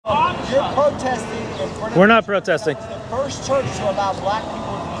You're protesting in front of We're not protesting. It's the first church to allow black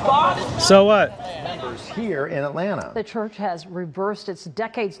people to become So what? Members here in Atlanta. The church has reversed its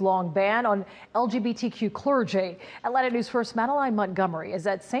decades-long ban on LGBTQ clergy. Atlanta News First Madeline Montgomery is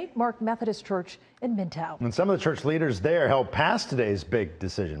at St. Mark Methodist Church in Midtown. And some of the church leaders there helped pass today's big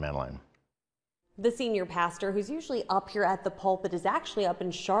decision, Madeline. The senior pastor, who's usually up here at the pulpit, is actually up in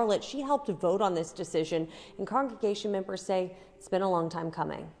Charlotte. She helped vote on this decision, and congregation members say it's been a long time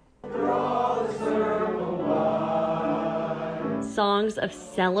coming. Songs of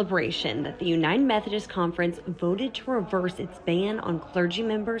celebration that the United Methodist Conference voted to reverse its ban on clergy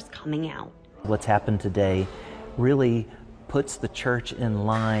members coming out. What's happened today really puts the church in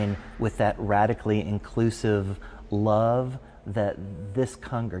line with that radically inclusive love that this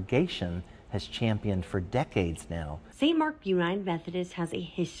congregation has championed for decades now. St. Mark United Methodist has a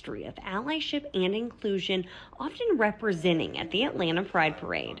history of allyship and inclusion, often representing at the Atlanta Pride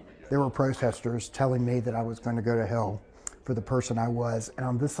Parade. There were protesters telling me that I was going to go to hell for the person I was. And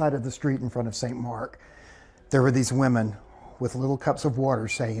on this side of the street in front of St. Mark, there were these women with little cups of water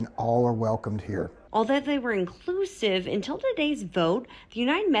saying, all are welcomed here. Although they were inclusive, until today's vote, the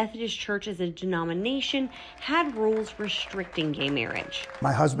United Methodist Church as a denomination had rules restricting gay marriage.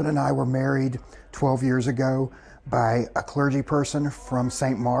 My husband and I were married 12 years ago by a clergy person from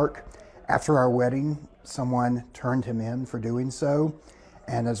St. Mark. After our wedding, someone turned him in for doing so,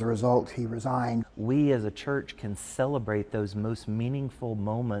 and as a result, he resigned. We as a church can celebrate those most meaningful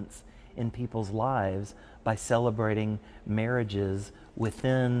moments in people's lives by celebrating marriages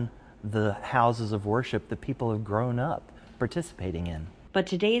within the houses of worship that people have grown up participating in. But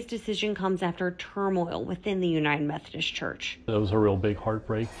today's decision comes after turmoil within the United Methodist Church. It was a real big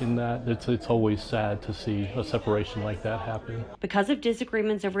heartbreak in that. It's always sad to see a separation like that happen. Because of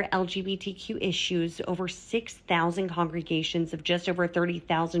disagreements over LGBTQ issues, over 6,000 congregations of just over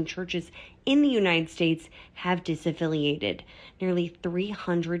 30,000 churches in the United States have disaffiliated. Nearly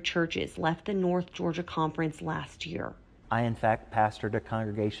 300 churches left the North Georgia Conference last year. I, in fact, pastored a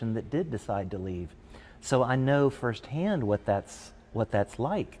congregation that did decide to leave. So I know firsthand what that's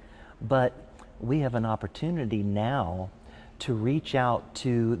like. But we have an opportunity now to reach out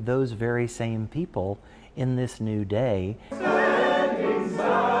to those very same people in this new day.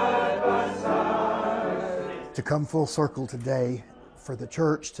 To come full circle today for the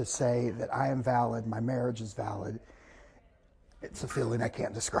church to say that I am valid, my marriage is valid, it's a feeling I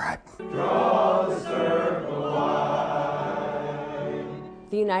can't describe. Draw the circle wide.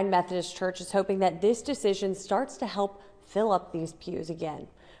 The United Methodist Church is hoping that this decision starts to help fill up these pews again.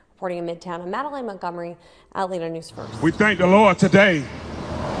 Reporting in Midtown, I'm Madeline Montgomery, Atlanta News First. We thank the Lord today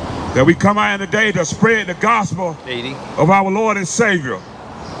that we come out in the day to spread the gospel of our Lord and Savior,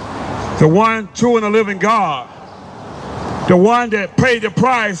 the one true and the living God, the one that paid the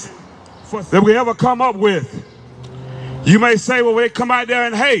price that we ever come up with. You may say, well, they come out there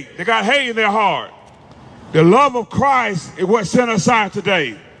and hate. They got hate in their heart. The love of Christ is what sent us out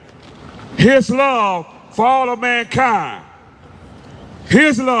today. His love for all of mankind.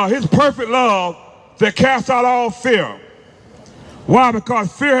 His love, his perfect love that casts out all fear. Why?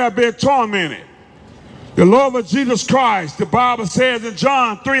 Because fear has been tormented. The love of Jesus Christ, the Bible says in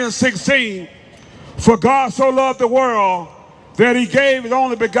John 3:16, for God so loved the world that he gave his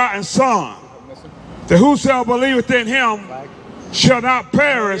only begotten Son, that whosoever believeth in him shall not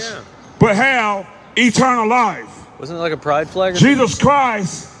perish, but have eternal life. Wasn't it like a pride flag? Jesus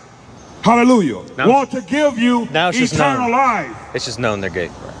Christ, hallelujah, want to give you eternal life. It's just known they're gay.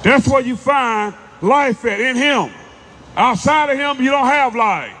 That's where you find life at, in him. Outside of him, you don't have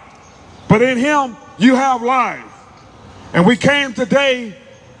life. But in him, you have life. And we came today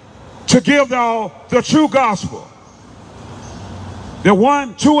to give y'all the true gospel. The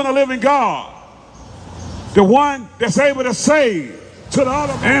one true and the living God. The one that's able to save to the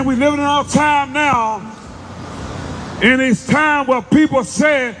other. And we live in our time now, in this time where people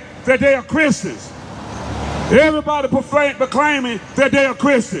say that they are Christians. Everybody proclaiming that they are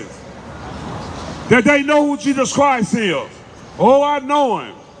Christians. That they know who Jesus Christ is. Oh, I know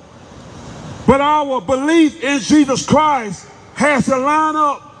him. But our belief in Jesus Christ has to line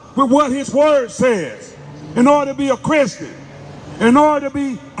up with what his word says in order to be a Christian, in order to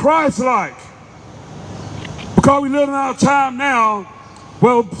be Christ-like. Because we live in our time now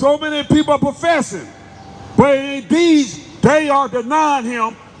where so many people are professing, but indeed they are denying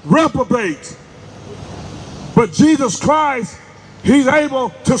him, reprobates. But Jesus Christ, he's able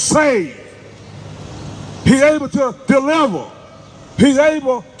to save. He's able to deliver. He's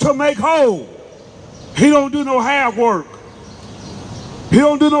able to make whole. He don't do no half work. He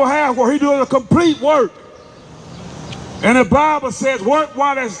don't do no half work. He does a complete work. And the Bible says, work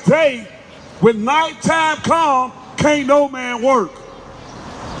while it's day. When nighttime comes, can't no man work.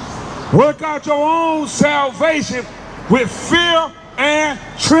 Work out your own salvation with fear and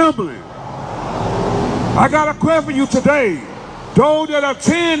trembling. I got a question for you today. Those that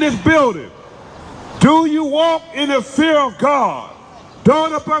attend this building, do you walk in the fear of God?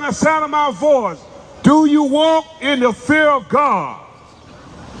 Those up on the sound of my voice, do you walk in the fear of God?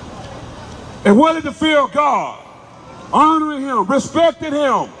 And what is the fear of God? Honoring him, respecting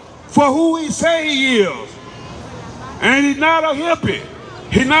him for who he say he is. And he's not a hippie.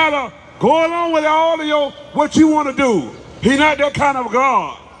 He's not a go along with all of your what you want to do. He's not that kind of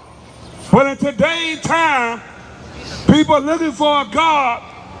God. But in today's time, people are looking for a God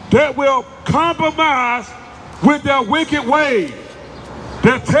that will compromise with their wicked ways,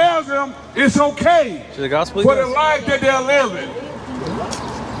 that tells them it's okay To the gospel, for the life that they're living.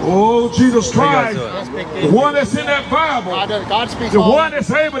 Oh, Jesus Christ, the one that's in that Bible, the one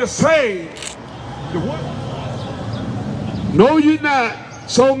that's able to save. No, you're not.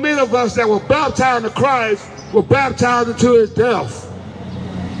 So many of us that were baptized in Christ were baptized into his death.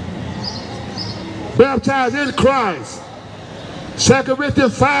 Baptized in Christ. 2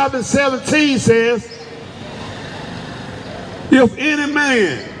 Corinthians 5:17 says, if any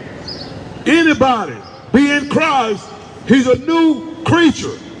man, anybody be in Christ, he's a new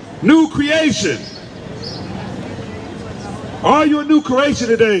creature, new creation. Are you a new creation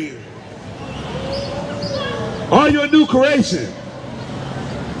today? Are you a new creation?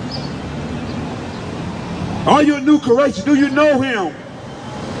 Are you a new creation? Do you know him?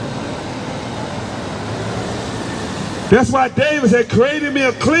 That's why David said, create in me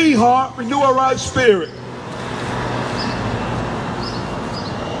a clean heart, renew a right spirit.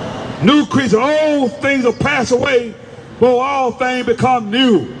 New creature, old things will pass away, but all things become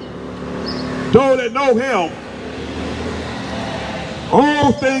new. Those that know him,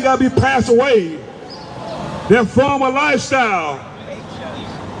 old things gotta be passed away. Their former lifestyle.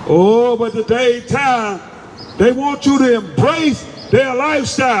 Oh, but today's time, they want you to embrace their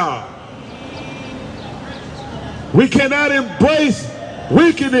lifestyle. We cannot embrace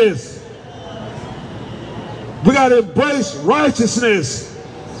wickedness. We got to embrace righteousness.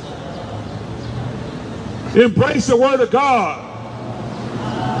 Embrace the word of God.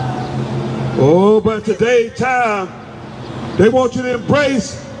 Oh, but today's time, they want you to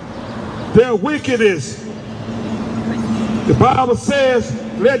embrace their wickedness. The Bible says,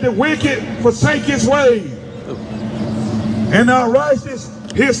 let the wicked forsake his ways, and the unrighteous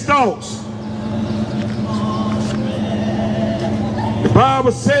his thoughts. The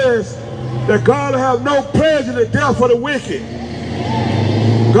Bible says that God will have no pleasure in the death of the wicked.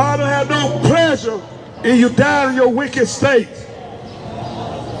 God will have no pleasure in you dying in your wicked state.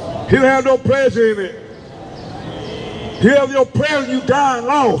 He'll have no pleasure in it. He'll have no pleasure in you dying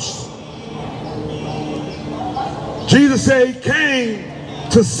lost. Jesus said he came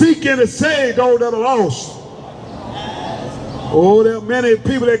to seek and to save those that are lost. Oh, there are many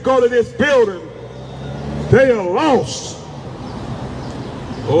people that go to this building, they are lost.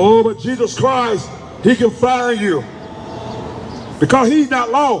 Oh, but Jesus Christ, he can find you. Because he's not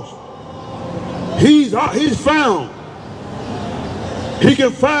lost. He's found. He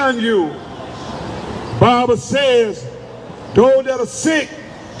can find you. The Bible says, those that are sick,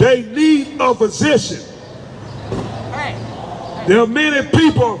 they need a physician. There are many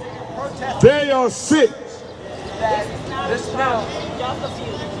people, they are sick.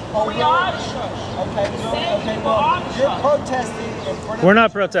 You're protesting in front of We're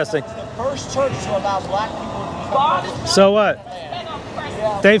not protesting. the first church to allow black people to become Methodist. So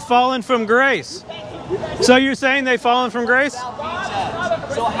what? They've fallen from grace. So you're saying they've fallen from grace? So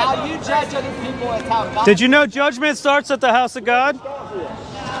how you judge other people is how God. Did you know judgment starts at the house of God?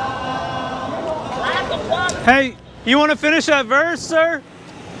 Hey, you want to finish that verse, sir?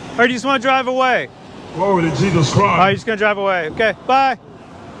 Or do you just want to drive away? Glory to Jesus Oh, you're Christ. just going to drive away. Okay, bye.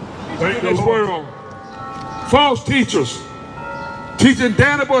 Thank the Lord. False teachers teaching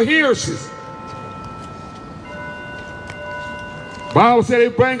damnable heresies. Bible said they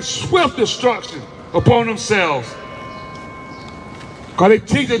bring swift destruction upon themselves. Because they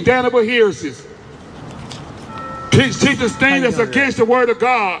teach damnable heresies. Teach us things that's against the word of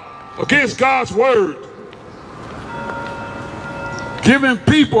God, against God's word. Giving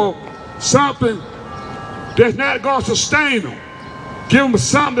people something that's not going to sustain them. Give them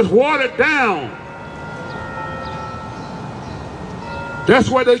something that's watered down. That's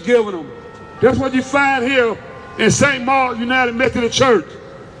what they're giving them. That's what you find here in St. Mark United Methodist Church.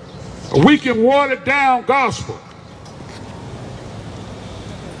 A weak and watered down gospel.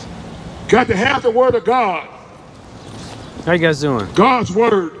 Got to have the word of God. How you guys doing? God's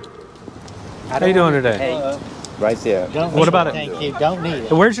word. How you doing today? Right there. What about it? Thank you. Don't need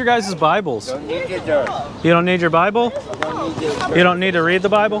it. Where's your guys' Bibles? Don't need your dirt. You don't need your Bible? You don't need to read the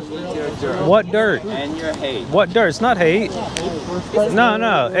Bible? What dirt? And your hate. What dirt? It's not hate. No,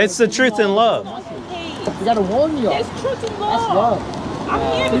 no. It's the truth and love. We gotta warn you. It's truth and love. That's love. I'm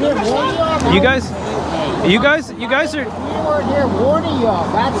here to warn y'all. You guys are. We weren't here warning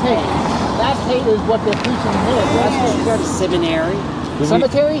y'all. That's hate. That's hate is what they're preaching here. That's what you go to seminary.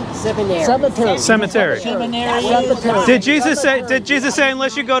 Cemetery? Seminary. Cemetery. Cemetery. Cemetery. Did Jesus say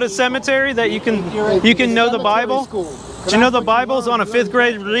unless you go to cemetery that you can know the Bible? Do you know the Bible's on a 5th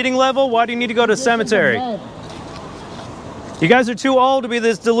grade reading level? Why do you need to go to cemetery? You guys are too old to be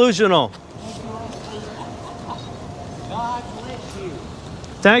this delusional. God bless you.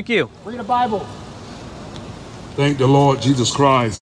 Thank you. Read the Bible. Thank the Lord Jesus Christ.